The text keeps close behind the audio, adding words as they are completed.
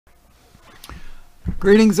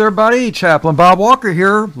Greetings, everybody. Chaplain Bob Walker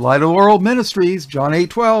here, Light of the World Ministries, John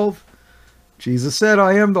 8:12. Jesus said,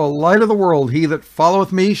 I am the light of the world. He that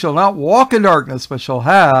followeth me shall not walk in darkness, but shall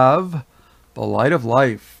have the light of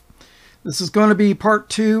life. This is going to be part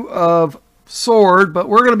 2 of sword, but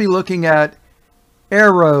we're going to be looking at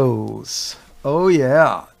arrows. Oh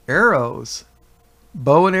yeah, arrows.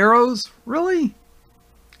 Bow and arrows? Really?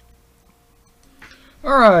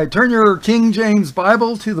 All right, turn your King James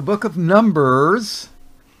Bible to the book of Numbers,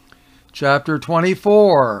 chapter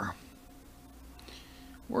 24.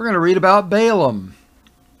 We're going to read about Balaam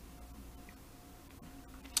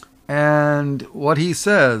and what he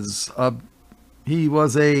says. He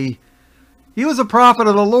was a prophet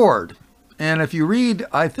of the Lord. And if you read,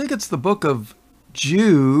 I think it's the book of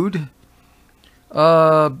Jude,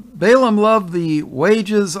 Balaam loved the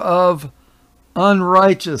wages of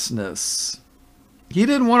unrighteousness. He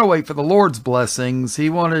didn't want to wait for the Lord's blessings. He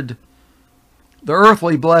wanted the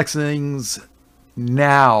earthly blessings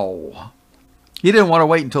now. He didn't want to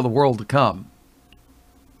wait until the world to come.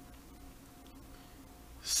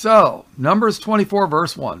 So, Numbers 24,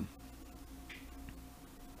 verse 1.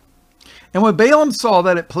 And when Balaam saw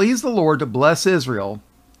that it pleased the Lord to bless Israel,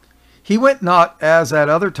 he went not as at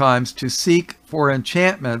other times to seek for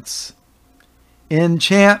enchantments,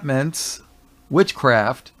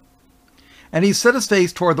 witchcraft, and he set his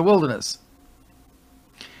face toward the wilderness.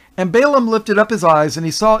 And Balaam lifted up his eyes, and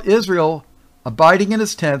he saw Israel abiding in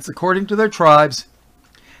his tents according to their tribes,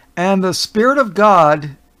 and the Spirit of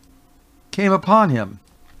God came upon him.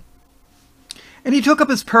 And he took up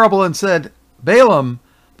his parable and said, Balaam,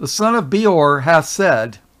 the son of Beor, hath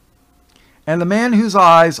said, and the man whose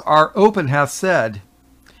eyes are open hath said,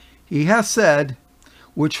 he hath said,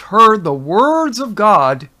 which heard the words of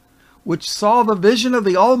God, which saw the vision of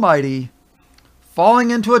the Almighty,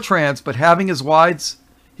 falling into a trance, but having his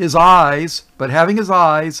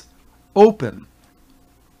eyes open.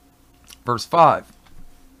 Verse 5.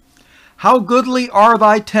 How goodly are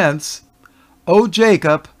thy tents, O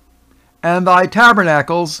Jacob, and thy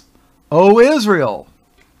tabernacles, O Israel.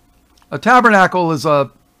 A tabernacle is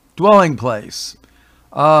a dwelling place,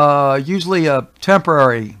 usually a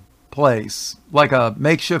temporary place, like a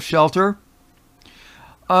makeshift shelter.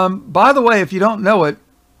 By the way, if you don't know it,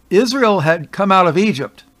 Israel had come out of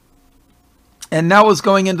Egypt and now was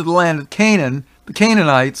going into the land of Canaan, the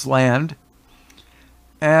Canaanites' land.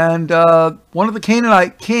 And one of the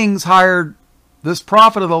Canaanite kings hired this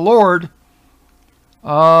prophet of the Lord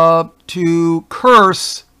to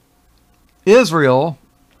curse Israel.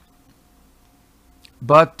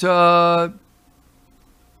 But the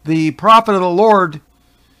prophet of the Lord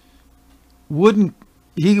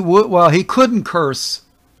he couldn't curse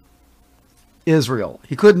Israel.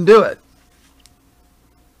 He couldn't do it.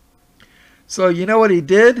 So you know what he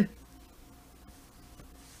did?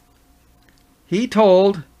 He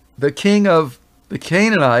told the king of the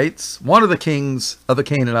Canaanites, one of the kings of the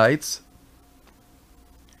Canaanites,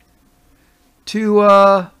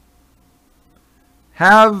 to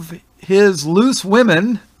have his loose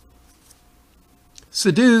women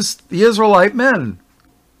seduce the Israelite men,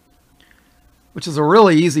 which is a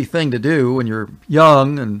really easy thing to do when you're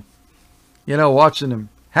young and watching a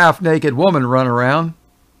half-naked woman run around.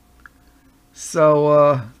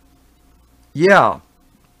 So, yeah.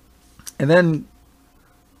 And then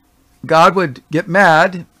God would get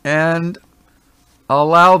mad and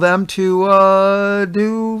allow them to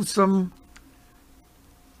do some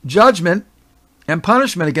judgment and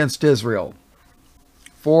punishment against Israel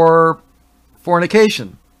for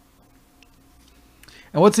fornication.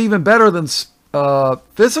 And what's even better than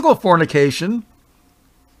physical fornication,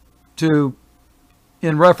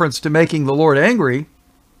 in reference to making the Lord angry,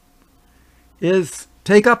 is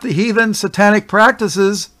take up the heathen satanic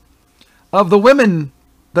practices of the women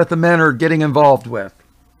that the men are getting involved with.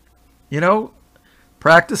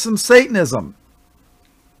 Practice some Satanism.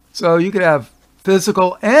 So you could have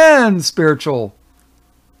physical and spiritual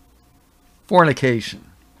fornication.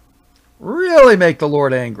 Really make the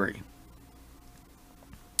Lord angry.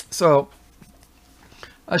 So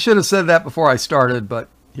I should have said that before I started, but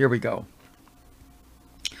here we go.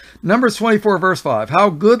 Numbers 24, verse 5.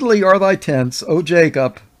 How goodly are thy tents, O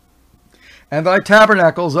Jacob, and thy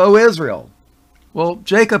tabernacles, O Israel. Well,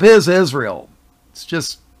 Jacob is Israel. It's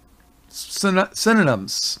just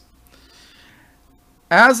synonyms.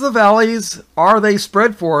 As the valleys are they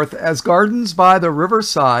spread forth, as gardens by the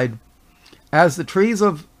riverside, as the trees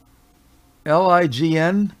of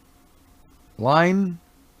lichen,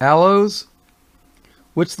 aloes,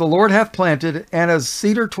 which the Lord hath planted, and as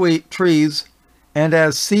cedar trees, and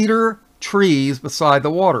as cedar trees beside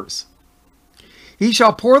the waters. He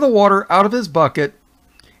shall pour the water out of his bucket,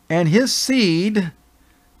 and his seed,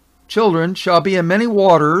 children, shall be in many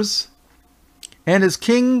waters, and his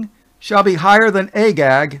king shall be higher than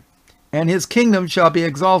Agag, and his kingdom shall be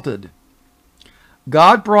exalted.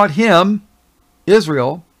 God brought him,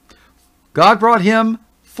 Israel, God brought him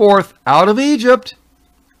forth out of Egypt.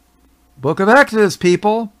 Book of Exodus,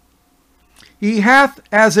 people. He hath,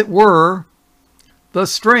 as it were, the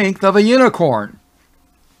strength of a unicorn.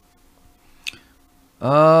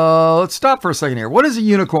 Let's stop for a second here. What is a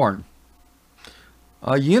unicorn?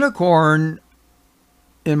 A unicorn,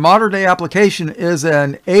 in modern day application, is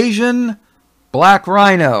an Asian black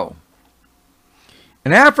rhino.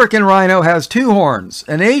 An African rhino has 2 horns.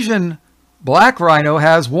 An Asian black rhino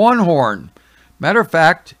has 1 horn. Matter of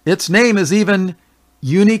fact, its name is even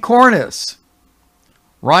unicornus.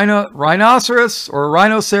 Rhinoceros or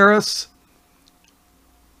rhinoceros.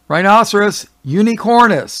 Rhinoceros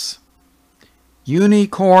unicornus.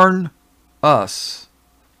 Unicorn us.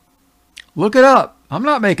 Look it up. I'm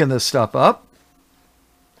not making this stuff up.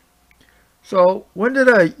 So, when did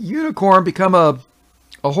a unicorn become a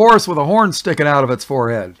horse with a horn sticking out of its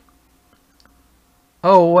forehead?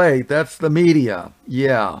 Oh, wait, that's the media.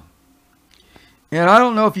 Yeah. And I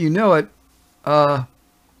don't know if you know it,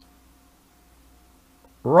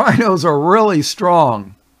 rhinos are really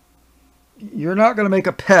strong. You're not going to make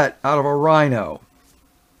a pet out of a rhino.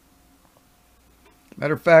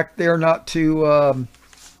 Matter of fact, they're not too,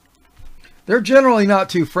 they're generally not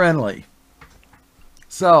too friendly.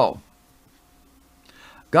 So,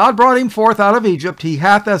 God brought him forth out of Egypt. He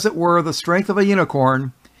hath, as it were, the strength of a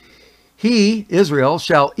unicorn. He, Israel,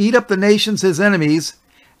 shall eat up the nations his enemies.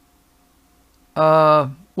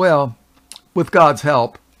 Well, with God's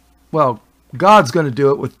help. Well, God's going to do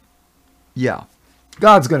it with, yeah,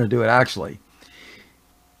 God's going to do it, actually.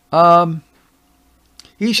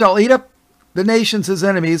 He shall eat up the nations his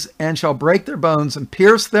enemies, and shall break their bones, and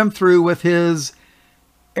pierce them through with his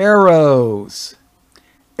arrows.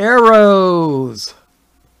 Arrows.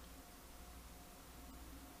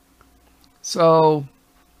 So,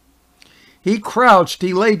 he crouched,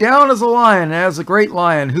 he lay down as a lion, and as a great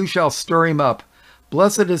lion, who shall stir him up?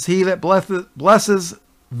 Blessed is he that blesses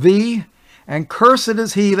thee, and cursed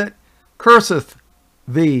is he that curseth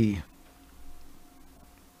thee.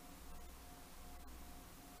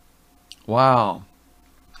 Wow.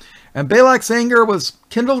 And Balak's anger was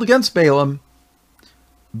kindled against Balaam.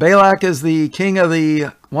 Balak is the king of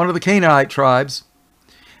one of the Canaanite tribes.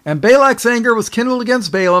 And Balak's anger was kindled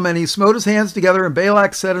against Balaam, and he smote his hands together, and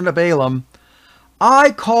Balak said unto Balaam,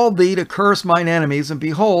 I called thee to curse mine enemies, and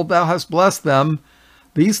behold, thou hast blessed them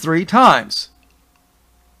these 3 times.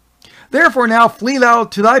 Therefore now flee thou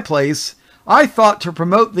to thy place. I thought to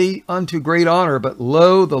promote thee unto great honor, but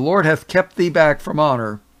lo, the Lord hath kept thee back from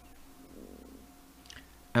honor.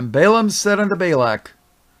 And Balaam said unto Balak,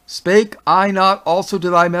 Spake I not also to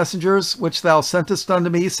thy messengers, which thou sentest unto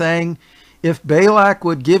me, saying, If Balak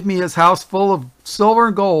would give me his house full of silver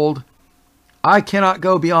and gold, I cannot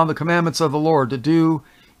go beyond the commandments of the Lord to do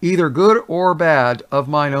either good or bad of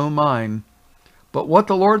mine own mind. But what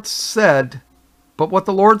the Lord saith,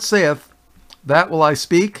 that will I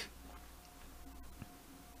speak.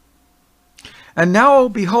 And now,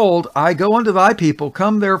 behold, I go unto thy people.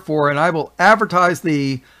 Come therefore, and I will advertise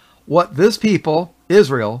thee what this people,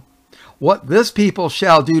 Israel, what this people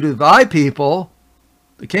shall do to thy people,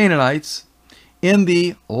 the Canaanites, in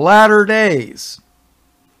the latter days.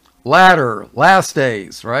 Latter, last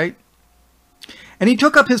days, right? And he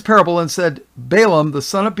took up his parable and said, Balaam, the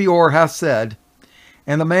son of Beor, hath said,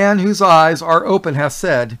 and the man whose eyes are open hath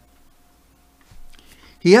said,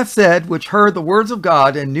 He hath said, which heard the words of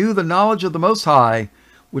God, and knew the knowledge of the Most High,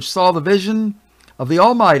 which saw the vision of the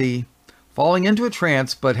Almighty, falling into a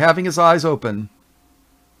trance, but having his eyes open.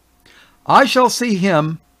 I shall see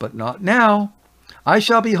him, but not now. I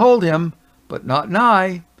shall behold him, but not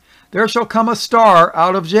nigh. There shall come a star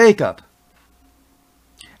out of Jacob,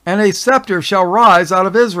 and a scepter shall rise out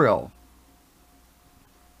of Israel.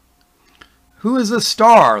 Who is this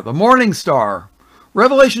star? The morning star.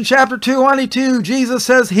 Revelation chapter 22, Jesus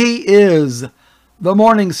says he is the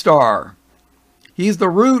morning star. He's the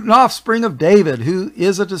root and offspring of David, who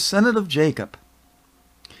is a descendant of Jacob.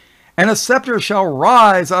 And a scepter shall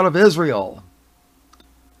rise out of Israel.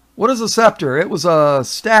 What is a scepter? It was a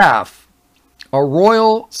staff, a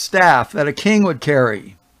royal staff that a king would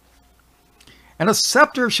carry. And a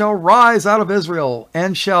scepter shall rise out of Israel,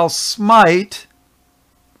 and shall smite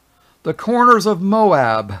the corners of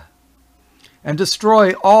Moab, and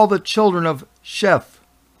destroy all the children of Sheth.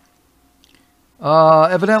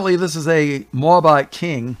 Evidently, this is a Moabite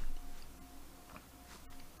king.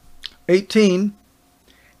 18.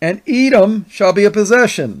 And Edom shall be a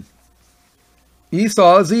possession.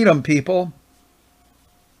 Esau is Edom, people.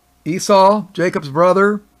 Esau, Jacob's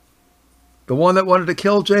brother, the one that wanted to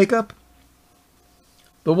kill Jacob,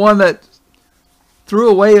 the one that threw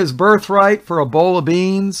away his birthright for a bowl of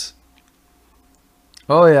beans.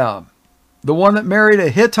 Oh yeah. The one that married a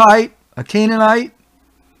Hittite, a Canaanite.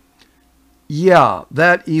 Yeah,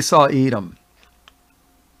 that Esau, Edom.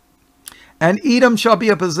 And Edom shall be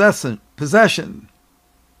a possession.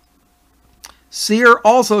 Seir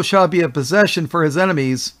also shall be a possession for his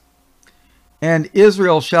enemies, and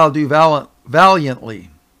Israel shall do valiantly.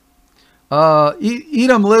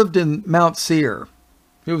 Edom lived in Mount Seir.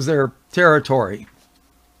 It was their territory.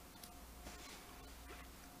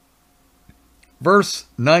 Verse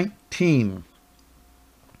 19.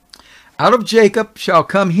 Out of Jacob shall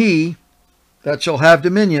come he that shall have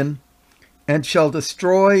dominion, and shall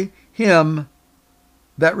destroy him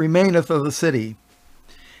that remaineth of the city.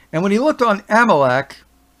 And when he looked on Amalek,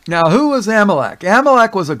 now who was Amalek?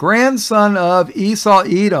 Amalek was a grandson of Esau,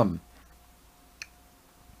 Edom.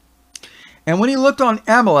 And when he looked on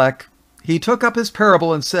Amalek, he took up his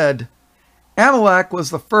parable and said, Amalek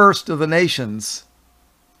was the first of the nations,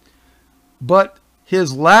 but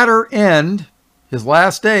his latter end, his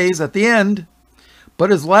last days at the end, but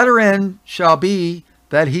his latter end shall be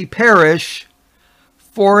that he perish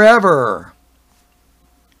forever.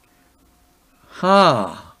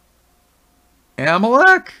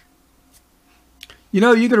 Amalek? You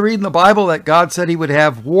know, you can read in the Bible that God said he would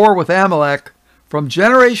have war with Amalek from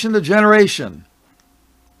generation to generation.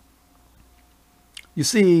 You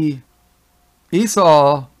see,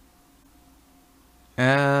 Esau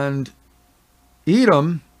and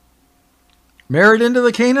Edom married into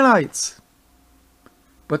the Canaanites.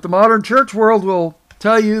 But the modern church world will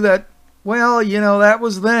tell you that, well, you know, that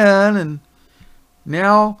was then, and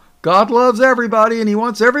now God loves everybody and he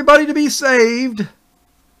wants everybody to be saved.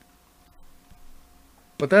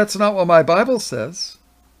 But that's not what my Bible says.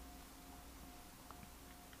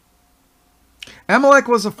 Amalek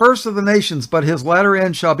was the first of the nations, but his latter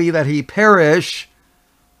end shall be that he perish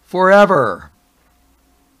forever.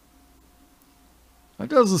 That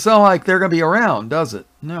doesn't sound like they're going to be around, does it?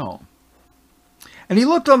 No. And he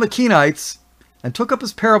looked on the Kenites, and took up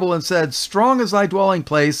his parable, and said, Strong is thy dwelling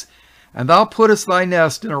place, and thou puttest thy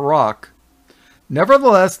nest in a rock.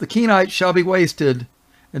 Nevertheless, the Kenites shall be wasted,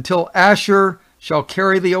 until Asher shall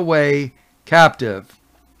carry thee away captive.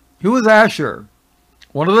 Who is Asher?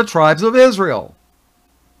 One of the tribes of Israel.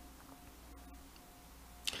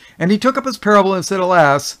 And he took up his parable, and said,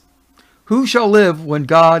 Alas, who shall live when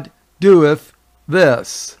God doeth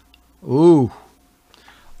this? Ooh.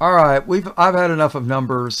 All right, I've had enough of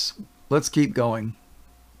numbers. Let's keep going.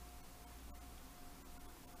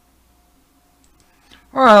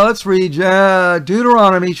 All right, let's read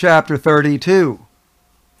Deuteronomy Chapter 32.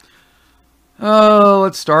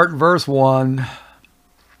 Let's start in verse 1.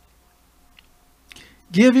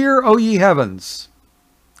 Give ear, O ye heavens,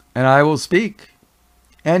 and I will speak,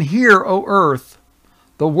 and hear, O earth,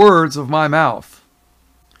 the words of my mouth.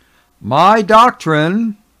 My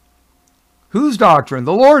doctrine, whose doctrine?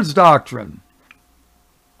 The Lord's doctrine.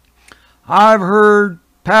 I've heard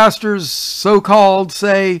pastors, so-called,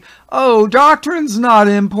 say, oh, doctrine's not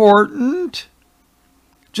important.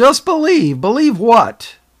 Just believe. Believe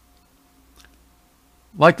what?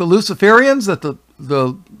 Like the Luciferians, that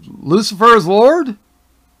the Lucifer is Lord?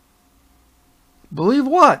 Believe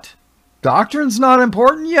what? Doctrine's not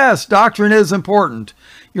important? Yes, doctrine is important.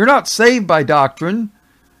 You're not saved by doctrine.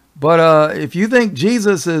 But if you think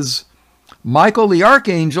Jesus is Michael the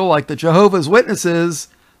Archangel, like the Jehovah's Witnesses,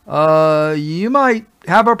 you might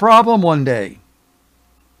have a problem one day.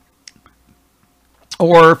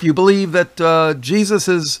 Or if you believe that Jesus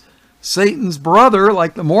is Satan's brother,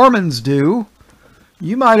 like the Mormons do,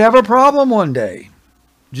 you might have a problem one day.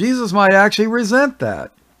 Jesus might actually resent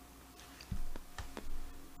that.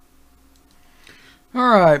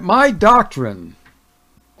 All right, my doctrine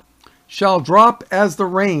shall drop as the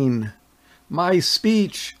rain, my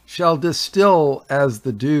speech shall distill as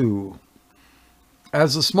the dew,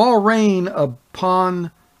 as the small rain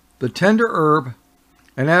upon the tender herb,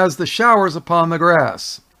 and as the showers upon the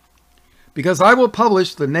grass. Because I will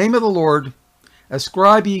publish the name of the Lord,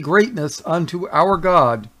 ascribe ye greatness unto our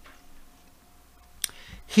God.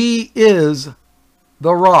 He is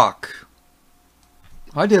the rock.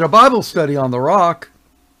 I did a Bible study on the rock.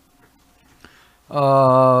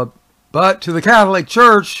 But to the Catholic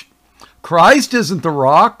Church, Christ isn't the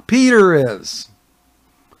rock, Peter is.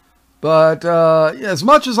 But as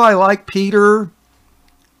much as I like Peter,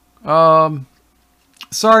 sorry,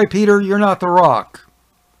 Peter, you're not the rock.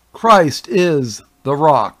 Christ is the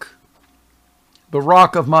rock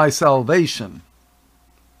of my salvation.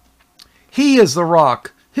 He is the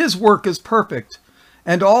rock. His work is perfect,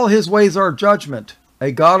 and all his ways are judgment.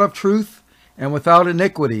 A God of truth and without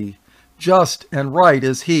iniquity, just and right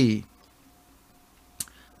is he.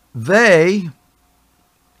 They,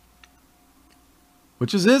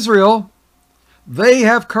 which is Israel, they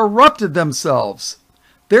have corrupted themselves.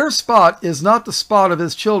 Their spot is not the spot of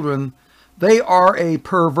his children. They are a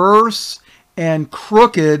perverse and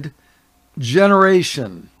crooked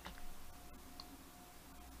generation.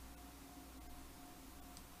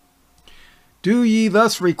 Do ye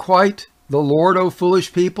thus requite the Lord, O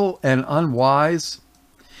foolish people, and unwise?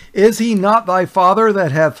 Is he not thy father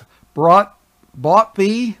that hath bought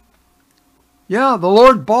thee? Yeah, the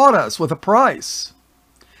Lord bought us with a price.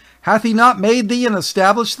 Hath he not made thee and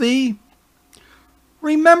established thee?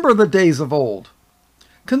 Remember the days of old.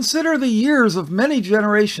 Consider the years of many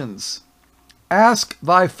generations. Ask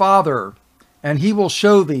thy father, and he will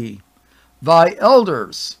show thee, thy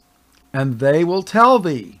elders, and they will tell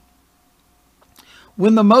thee.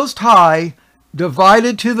 When the Most High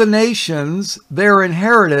divided to the nations their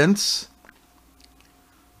inheritance,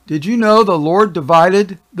 did you know the Lord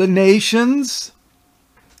divided the nations?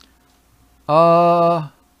 Yeah.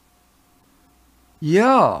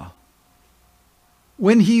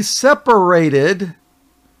 When he separated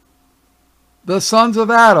the sons of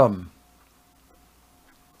Adam.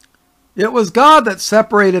 It was God that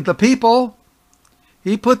separated the people.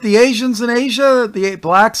 He put the Asians in Asia, the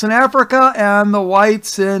blacks in Africa, and the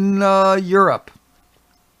whites in Europe.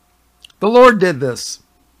 The Lord did this.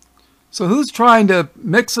 So who's trying to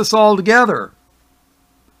mix us all together?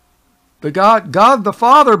 God the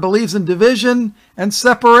Father believes in division and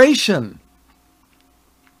separation.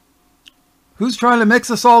 Who's trying to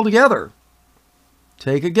mix us all together?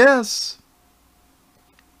 Take a guess.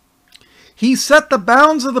 He set the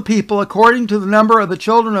bounds of the people according to the number of the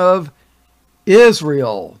children of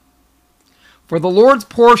Israel. For the Lord's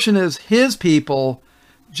portion is his people.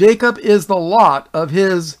 Jacob is the lot of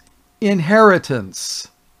his inheritance.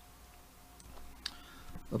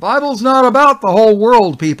 The Bible's not about the whole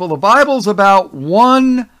world, people. The Bible's about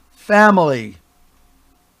one family.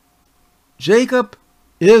 Jacob,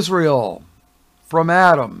 Israel, from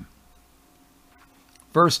Adam.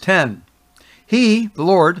 Verse 10. He, the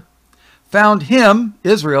Lord, found him,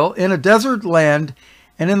 Israel, in a desert land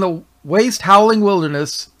and in the waste howling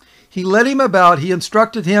wilderness. He led him about. He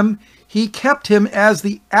instructed him. He kept him as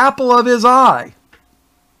the apple of his eye.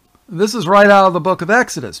 This is right out of the book of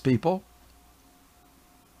Exodus, people.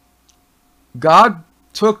 God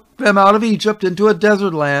took them out of Egypt into a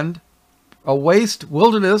desert land, a waste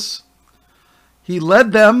wilderness. He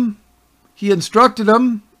led them. He instructed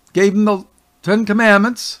them, gave them the 10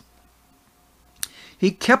 Commandments. He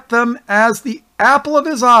kept them as the apple of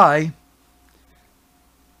his eye.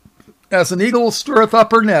 As an eagle stirreth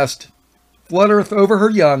up her nest, fluttereth over her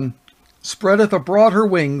young, spreadeth abroad her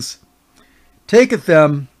wings, taketh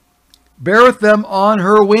them, beareth them on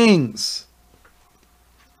her wings.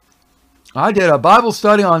 I did a Bible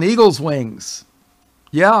study on eagle's wings.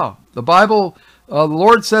 Yeah, the Bible, the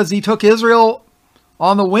Lord says he took Israel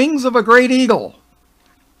on the wings of a great eagle.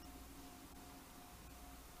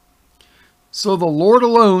 So the Lord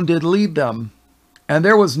alone did lead them, and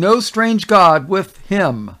there was no strange God with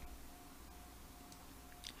him.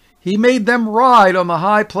 He made them ride on the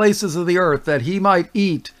high places of the earth, that he might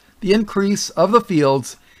eat the increase of the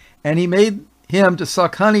fields, and he made him to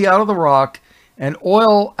suck honey out of the rock, and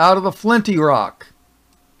oil out of the flinty rock.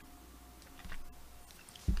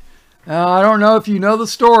 Now, I don't know if you know the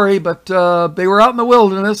story, but they were out in the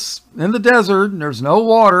wilderness, in the desert, and there's no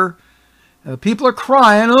water. And the people are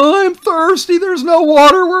crying, "Oh, I'm thirsty, there's no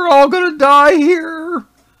water, we're all going to die here."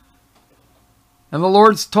 And the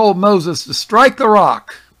Lord told Moses to strike the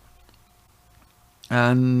rock.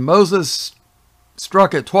 And Moses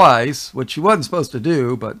struck it twice, which he wasn't supposed to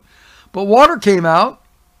do, but water came out.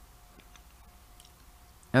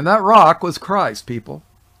 And that rock was Christ, people.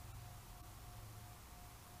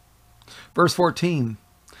 Verse 14.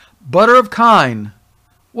 Butter of kine.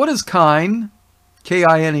 What is kine?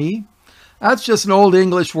 K-I-N-E. That's just an old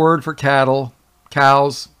English word for cattle,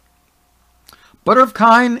 cows. Butter of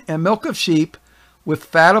kine and milk of sheep, with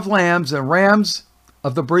fat of lambs and rams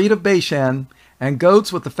of the breed of Bashan, and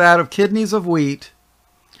goats with the fat of kidneys of wheat.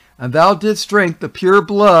 And thou didst drink the pure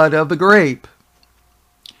blood of the grape.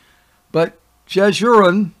 But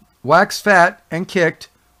Jeshurun waxed fat and kicked.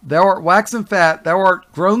 Thou art waxen fat, thou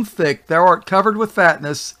art grown thick, thou art covered with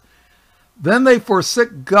fatness. Then they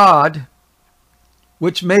forsook God,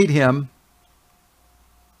 which made him,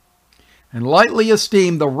 and lightly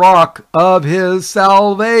esteemed the rock of his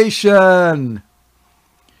salvation.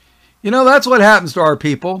 You know, that's what happens to our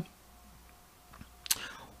people.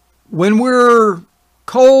 When we're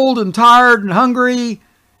cold and tired and hungry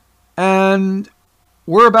and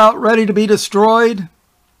we're about ready to be destroyed,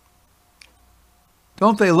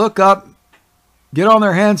 don't they look up, get on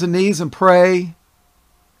their hands and knees and pray?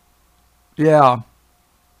 Yeah.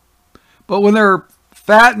 But when they're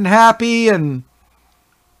fat and happy and,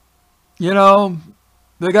 you know,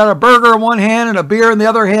 they got a burger in one hand and a beer in the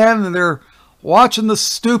other hand, and they're watching the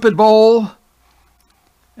stupid bowl,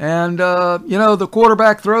 and, you know, the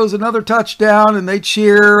quarterback throws another touchdown and they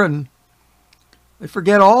cheer and they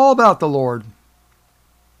forget all about the Lord.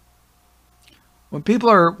 When people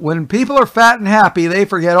are fat and happy, they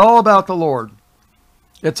forget all about the Lord.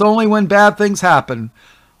 It's only when bad things happen.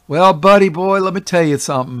 Well, buddy boy, let me tell you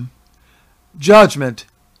something. Judgment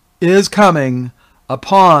is coming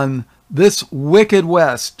upon this wicked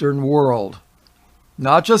Western world.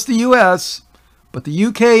 Not just the U.S., but the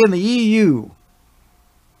UK and the EU.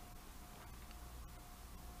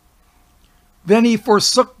 Then he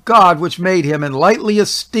forsook God which made him, and lightly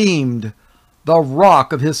esteemed the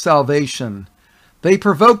rock of his salvation. They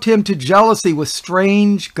provoked him to jealousy with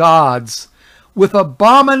strange gods. With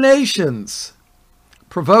abominations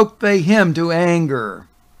provoked they him to anger.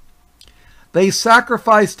 They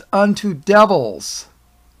sacrificed unto devils,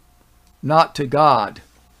 not to God.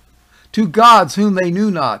 To gods whom they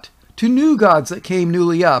knew not, to new gods that came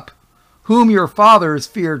newly up, whom your fathers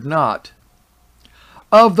feared not.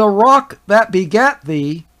 Of the rock that begat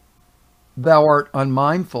thee, thou art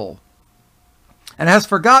unmindful, and hast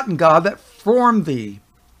forgotten God that formed thee.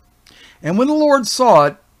 And when the Lord saw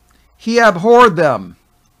it, he abhorred them.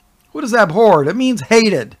 What is abhorred? It means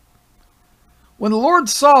hated. When the Lord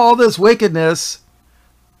saw this wickedness,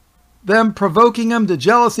 them provoking him to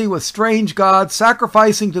jealousy with strange gods,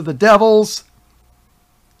 sacrificing to the devils,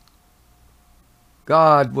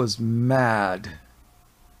 God was mad.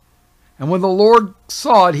 And when the Lord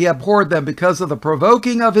saw it, he abhorred them because of the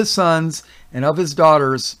provoking of his sons and of his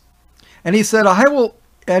daughters. And he said, I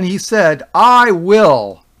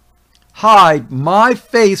will hide my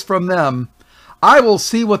face from them. I will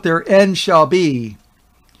see what their end shall be.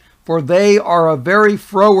 For they are a very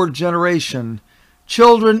froward generation,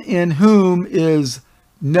 children in whom is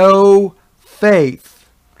no faith.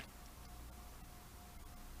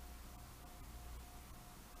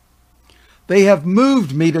 They have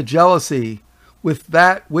moved me to jealousy with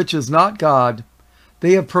that which is not God.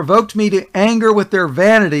 They have provoked me to anger with their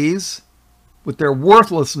vanities, with their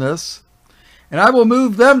worthlessness. And I will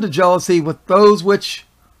move them to jealousy with those which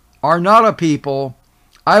are not a people.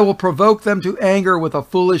 I will provoke them to anger with a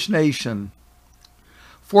foolish nation.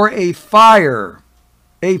 For a fire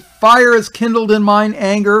is kindled in mine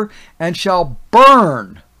anger, and shall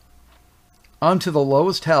burn unto the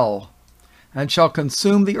lowest hell, and shall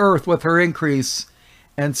consume the earth with her increase,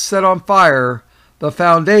 and set on fire the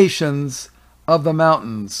foundations of the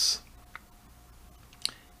mountains.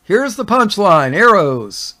 Here's the punchline,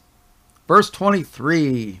 arrows. Verse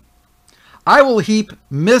 23. I will heap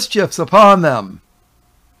mischiefs upon them.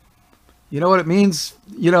 You know what it means?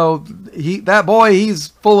 You know, that boy, he's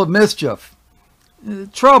full of mischief.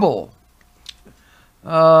 Trouble.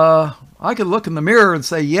 I could look in the mirror and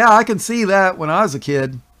say, yeah, I can see that when I was a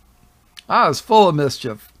kid. I was full of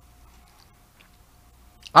mischief.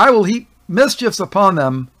 I will heap mischiefs upon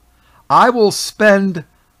them. I will spend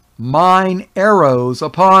mine arrows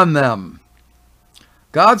upon them.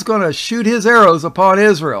 God's going to shoot his arrows upon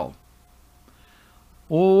Israel.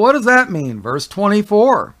 Well, what does that mean? Verse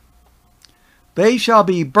 24. They shall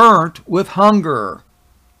be burnt with hunger,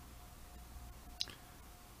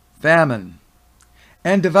 famine,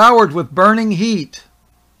 and devoured with burning heat,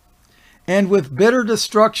 and with bitter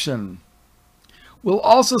destruction. Will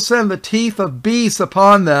also send the teeth of beasts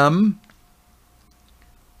upon them.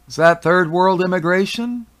 Is that third world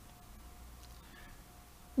immigration?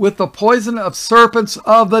 With the poison of serpents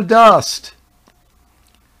of the dust.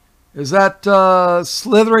 Is that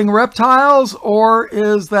slithering reptiles, or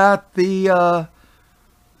is that the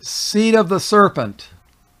seed of the serpent?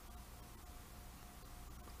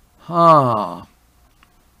 The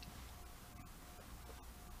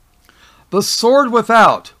sword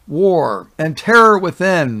without, war, and terror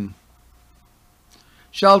within,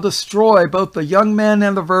 shall destroy both the young man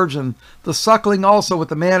and the virgin, the suckling also with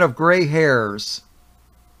the man of gray hairs.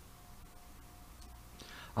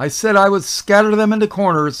 I said I would scatter them into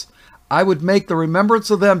corners. I would make the remembrance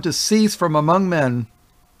of them to cease from among men.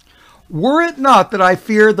 Were it not that I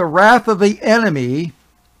feared the wrath of the enemy,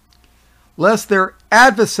 lest their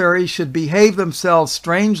adversaries should behave themselves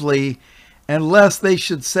strangely, and lest they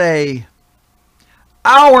should say,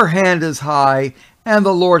 our hand is high, and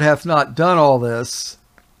the Lord hath not done all this.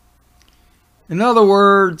 In other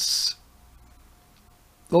words,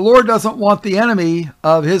 the Lord doesn't want the enemy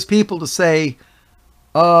of his people to say,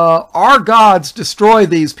 our gods destroy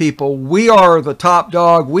these people. We are the top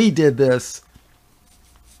dog. We did this.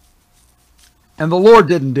 And the Lord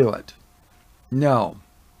didn't do it. No.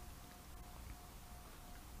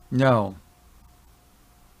 No.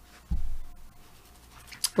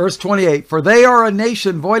 Verse 28, for they are a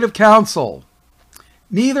nation void of counsel,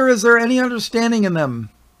 neither is there any understanding in them.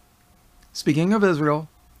 Speaking of Israel,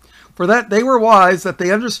 for that they were wise, that they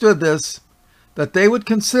understood this, that they would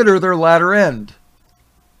consider their latter end.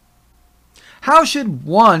 How should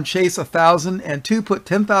one chase 1,000 and two put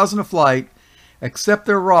 10,000 to flight, except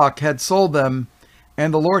their rock had sold them,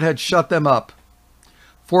 and the Lord had shut them up?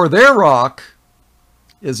 For their rock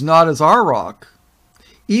is not as our rock,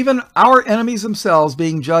 even our enemies themselves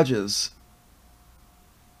being judges.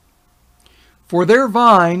 For their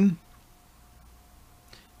vine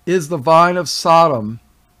is the vine of Sodom,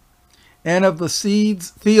 and of the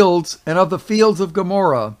fields of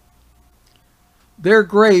Gomorrah. Their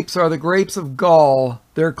grapes are the grapes of gall,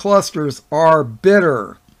 their clusters are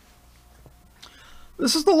bitter.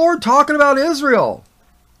 This is the Lord talking about Israel.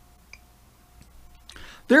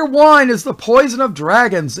 Their wine is the poison of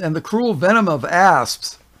dragons and the cruel venom of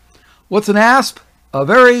asps. What's an asp? A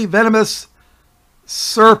very venomous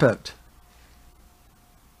serpent.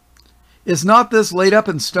 Is not this laid up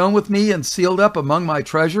in stone with me and sealed up among my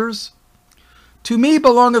treasures? To me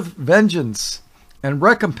belongeth vengeance and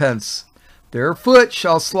recompense. Their foot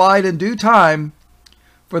shall slide in due time,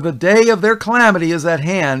 for the day of their calamity is at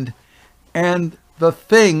hand, and the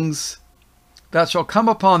things that shall come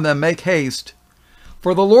upon them make haste.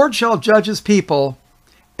 For the Lord shall judge his people,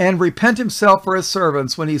 and repent himself for his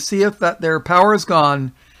servants, when he seeth that their power is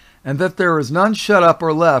gone, and that there is none shut up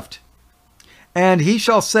or left. And he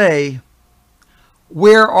shall say,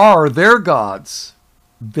 where are their gods,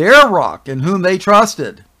 their rock in whom they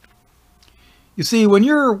trusted? You see, when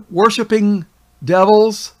you're worshiping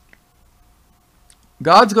devils,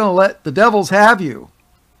 God's going to let the devils have you.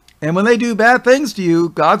 And when they do bad things to you,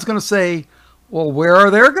 God's going to say, well, where are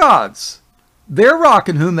their gods? Their rock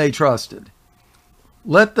in whom they trusted.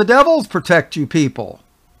 Let the devils protect you, people.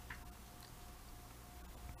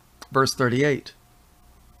 Verse 38.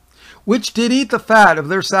 Which did eat the fat of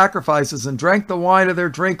their sacrifices and drank the wine of their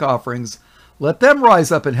drink offerings. Let them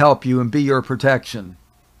rise up and help you and be your protection.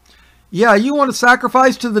 Yeah, you want to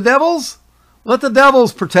sacrifice to the devils? Let the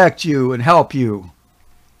devils protect you and help you.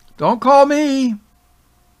 Don't call me.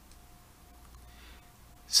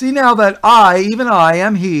 See now that I, even I,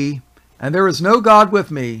 am he, and there is no God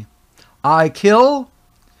with me. I kill,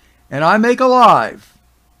 and I make alive.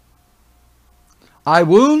 I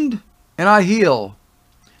wound, and I heal.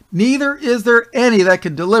 Neither is there any that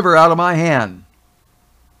can deliver out of my hand.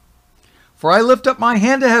 For I lift up my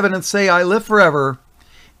hand to heaven and say, I live forever.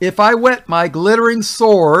 If I whet my glittering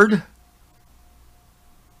sword,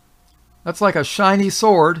 that's like a shiny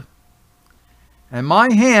sword, and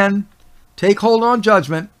my hand take hold on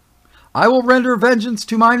judgment, I will render vengeance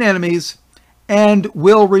to mine enemies, and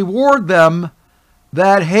will reward them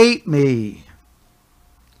that hate me.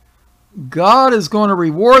 God is going to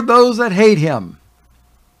reward those that hate him.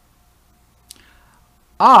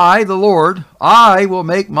 I, the Lord, I will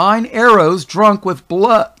make mine arrows drunk with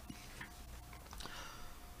blood.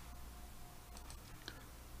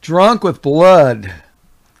 Drunk with blood.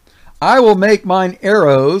 I will make mine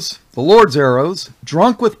arrows, the Lord's arrows,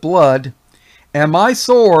 drunk with blood, and my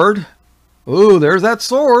sword, ooh, there's that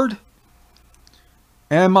sword,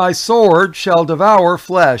 and my sword shall devour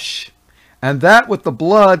flesh, and that with the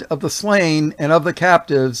blood of the slain and of the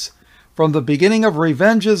captives, from the beginning of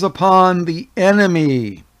revenges upon the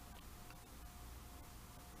enemy.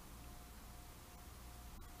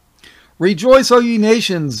 Rejoice, O ye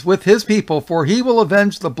nations, with his people, for he will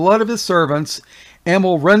avenge the blood of his servants, and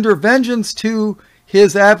will render vengeance to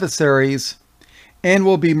his adversaries, and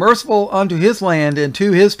will be merciful unto his land and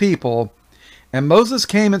to his people. And Moses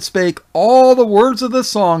came and spake all the words of this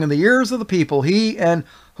song in the ears of the people, he and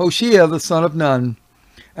Hoshea the son of Nun.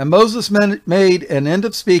 And Moses made an end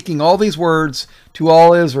of speaking all these words to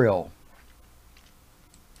all Israel.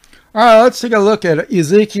 All right, let's take a look at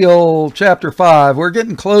Ezekiel chapter 5. We're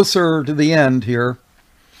getting closer to the end here.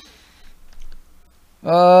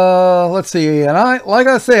 Let's see. And like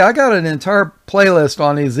I say, I got an entire playlist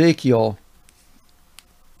on Ezekiel.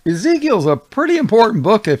 Ezekiel's a pretty important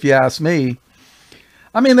book, if you ask me.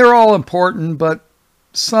 I mean, they're all important, but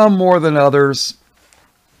some more than others.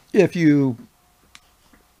 If you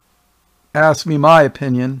ask me my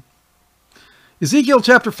opinion. Ezekiel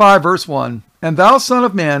chapter 5, verse 1. And thou, son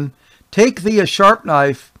of man, take thee a sharp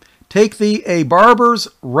knife, take thee a barber's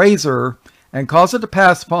razor, and cause it to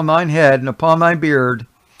pass upon thine head and upon thine beard.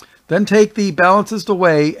 Then take thee balances to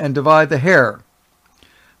weigh, and divide the hair.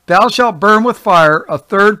 Thou shalt burn with fire a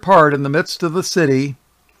third part in the midst of the city,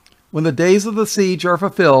 when the days of the siege are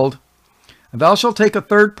fulfilled. And thou shalt take a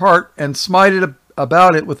third part, and smite it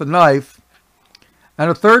about it with a knife, and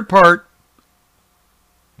a third part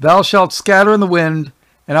thou shalt scatter in the wind,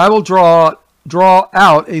 and I will draw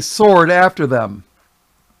out a sword after them.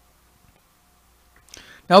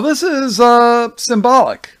 Now this is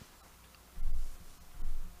symbolic.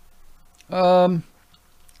 A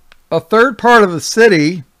third part of the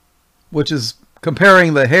city, which is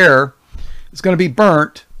comparing the hair, is going to be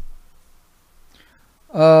burnt.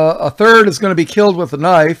 A third is going to be killed with a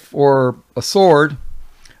knife or a sword.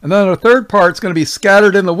 And then a third part is going to be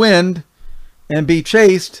scattered in the wind and be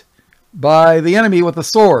chased by the enemy with a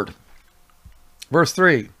sword. Verse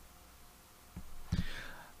 3.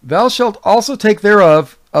 Thou shalt also take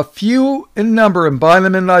thereof a few in number and bind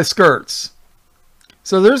them in thy skirts.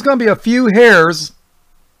 So there's going to be a few hairs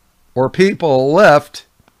or people left,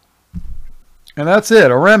 and that's it,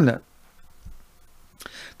 a remnant.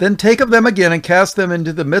 Then take of them again and cast them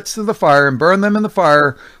into the midst of the fire and burn them in the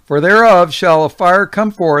fire, for thereof shall a fire come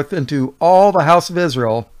forth into all the house of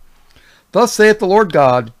Israel. Thus saith the Lord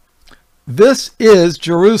God, this is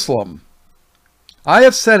Jerusalem. I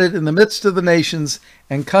have set it in the midst of the nations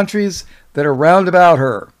and countries that are round about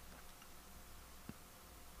her.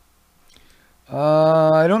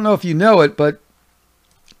 I don't know if you know it, but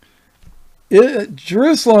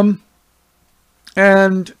Jerusalem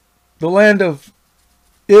and the land of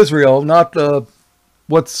Israel, not the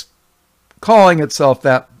what's calling itself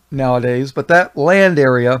that nowadays, but that land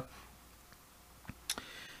area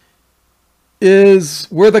is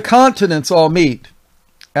where the continents all meet.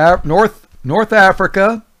 North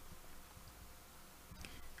Africa,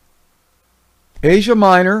 Asia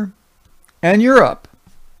Minor, and Europe.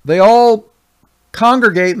 They all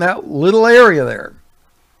congregate in that little area there.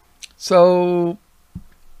 So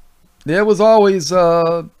there was always,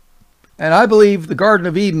 and I believe the Garden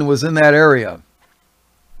of Eden was in that area.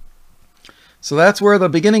 So that's where the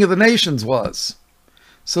beginning of the nations was.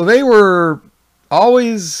 So they were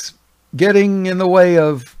always getting in the way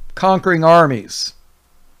of conquering armies.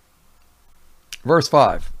 Verse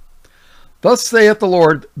 5. Thus saith the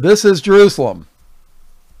Lord, this is Jerusalem.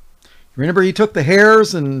 Remember, he took the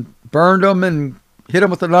hairs and burned them and hit them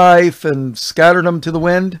with a knife and scattered them to the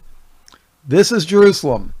wind? This is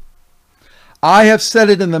Jerusalem. I have set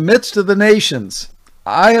it in the midst of the nations.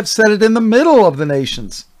 I have set it in the middle of the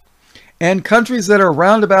nations, and countries that are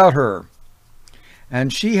round about her.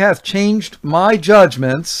 And she hath changed my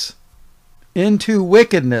judgments into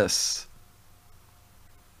wickedness.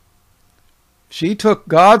 She took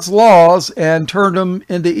God's laws and turned them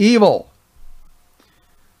into evil.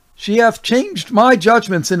 She hath changed my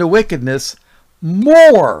judgments into wickedness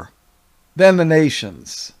more than the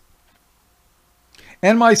nations,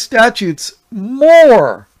 and my statutes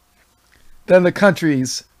more than the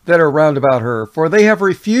countries that are round about her. For they have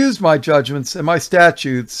refused my judgments and my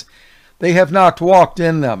statutes. They have not walked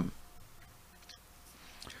in them.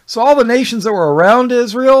 So all the nations that were around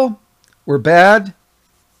Israel were bad.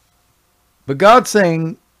 But God's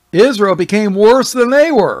saying Israel became worse than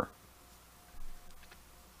they were.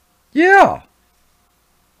 Yeah.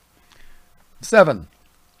 7.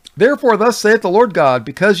 Therefore thus saith the Lord God,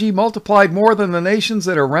 because ye multiplied more than the nations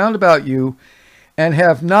that are round about you, and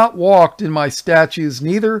have not walked in my statutes,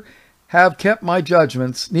 neither have kept my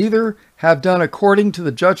judgments, neither have done according to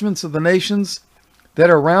the judgments of the nations that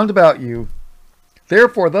are round about you.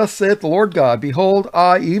 Therefore thus saith the Lord God, behold,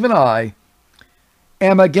 I, even I,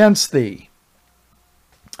 am against thee.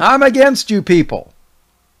 I'm against you people,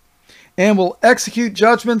 and will execute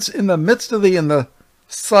judgments in the midst of thee in the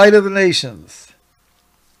sight of the nations.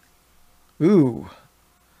 Ooh.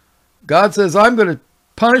 God says, I'm going to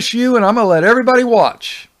punish you, and I'm going to let everybody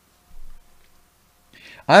watch.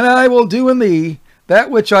 And I will do in thee that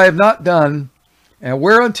which I have not done, and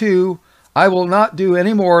whereunto I will not do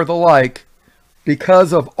any more the like,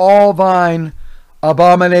 because of all thine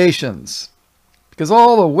abominations, because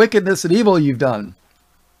all the wickedness and evil you've done.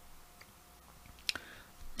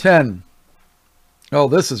 10. Oh,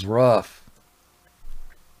 this is rough.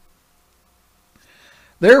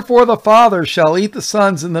 Therefore the fathers shall eat the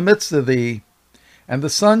sons in the midst of thee, and the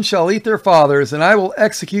sons shall eat their fathers, and I will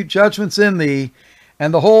execute judgments in thee,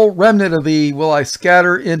 and the whole remnant of thee will I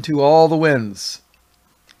scatter into all the winds.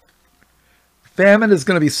 Famine is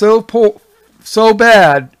going to be so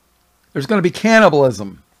bad There's going to be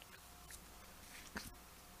cannibalism.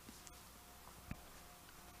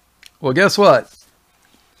 Well, guess what?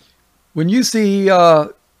 When you see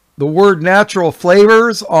the word natural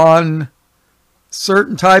flavors on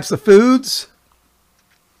certain types of foods,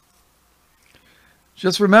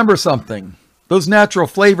 just remember something. Those natural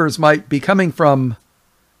flavors might be coming from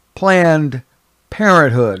Planned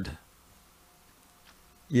Parenthood.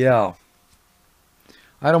 Yeah.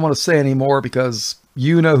 I don't want to say any more because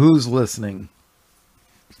you know who's listening.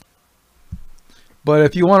 But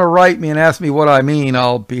if you want to write me and ask me what I mean,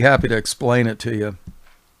 I'll be happy to explain it to you.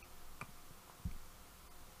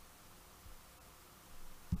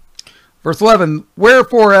 Verse 11,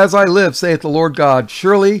 wherefore as I live, saith the Lord God,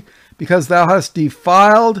 surely because thou hast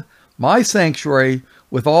defiled my sanctuary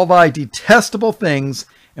with all thy detestable things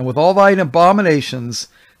and with all thine abominations,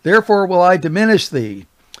 therefore will I diminish thee.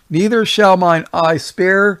 Neither shall mine eye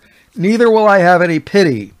spare, neither will I have any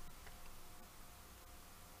pity.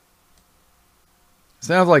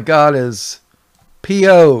 Sounds like God is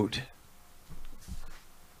PO'd,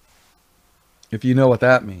 if you know what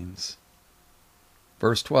that means.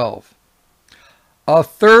 Verse 12. A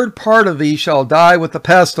third part of thee shall die with the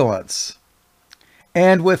pestilence,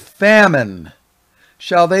 and with famine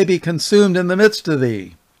shall they be consumed in the midst of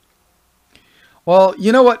thee. Well,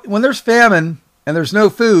 you know what? When there's famine and there's no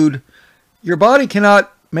food, your body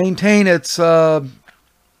cannot maintain its the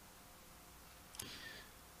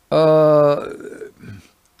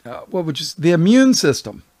immune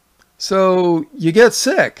system. So you get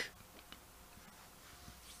sick.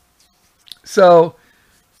 So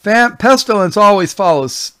pestilence always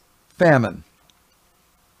follows famine.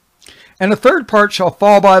 And a third part shall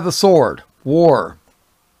fall by the sword, war,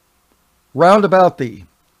 round about thee.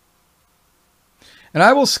 And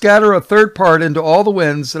I will scatter a third part into all the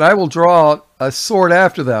winds, and I will draw out a sword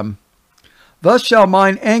after them. Thus shall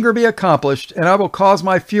mine anger be accomplished, and I will cause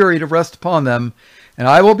my fury to rest upon them, and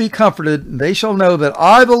I will be comforted, and they shall know that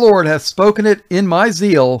I, the Lord, have spoken it in my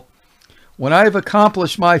zeal, when I have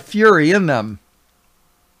accomplished my fury in them.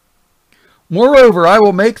 Moreover, I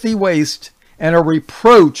will make thee waste, and a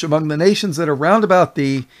reproach among the nations that are round about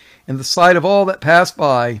thee, in the sight of all that pass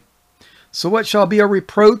by. So it shall be a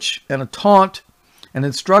reproach, and a taunt, an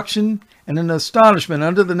instruction, and an astonishment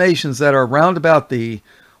unto the nations that are round about thee,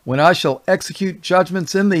 when I shall execute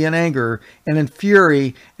judgments in thee in anger, and in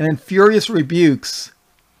fury, and in furious rebukes.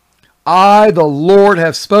 I, the Lord,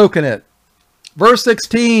 have spoken it. Verse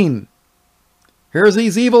 16. Here's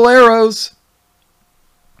these evil arrows.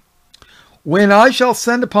 When I shall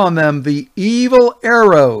send upon them the evil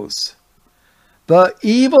arrows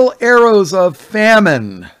of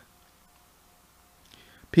famine.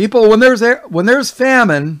 People, when there's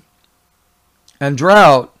famine and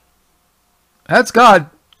drought, that's God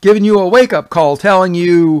giving you a wake-up call, telling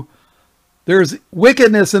you there's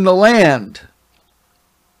wickedness in the land.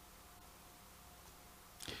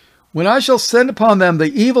 When I shall send upon them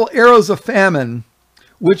the evil arrows of famine,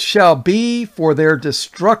 which shall be for their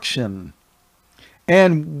destruction,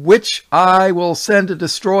 and which I will send to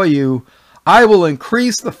destroy you, I will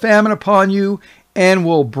increase the famine upon you, and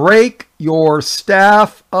will break your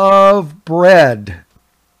staff of bread.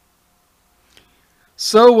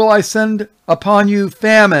 So will I send upon you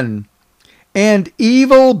famine and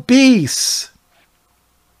evil beasts.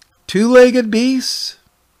 Two-legged beasts.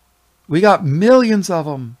 We got millions of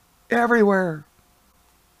them everywhere.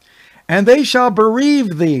 And they shall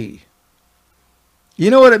bereave thee. You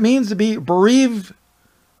know what it means to be bereaved?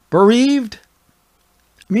 Bereaved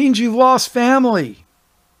means you've lost family.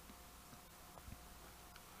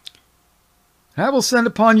 I will send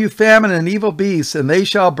upon you famine and evil beasts, and they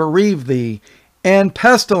shall bereave thee, and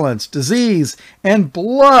pestilence, disease, and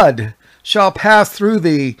blood shall pass through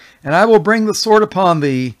thee, and I will bring the sword upon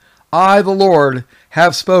thee. I, the Lord,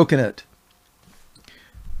 have spoken it.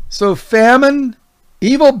 So famine,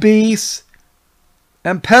 evil beasts,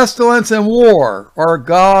 and pestilence and war are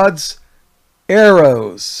God's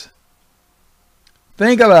arrows.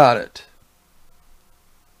 Think about it.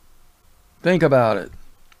 Think about it.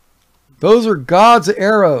 Those are God's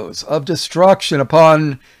arrows of destruction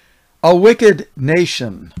upon a wicked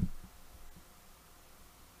nation.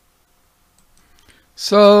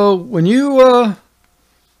 So when you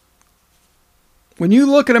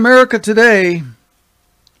look at America today,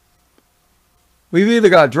 we've either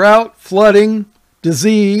got drought, flooding,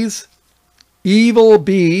 disease, evil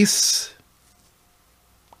beasts,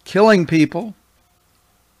 killing people.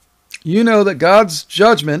 You know that God's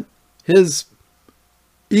judgment, his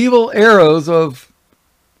evil arrows of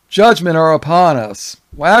judgment are upon us.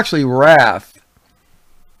 Well, actually, wrath.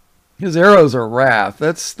 His arrows are wrath.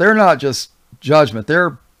 They're not just judgment.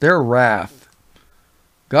 They're Their wrath.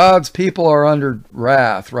 God's people are under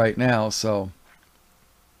wrath right now, so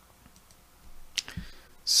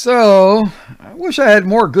I wish I had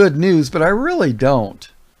more good news, but I really don't.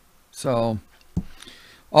 So,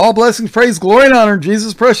 all blessings, praise, glory, and honor in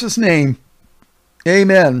Jesus' precious name.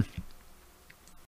 Amen.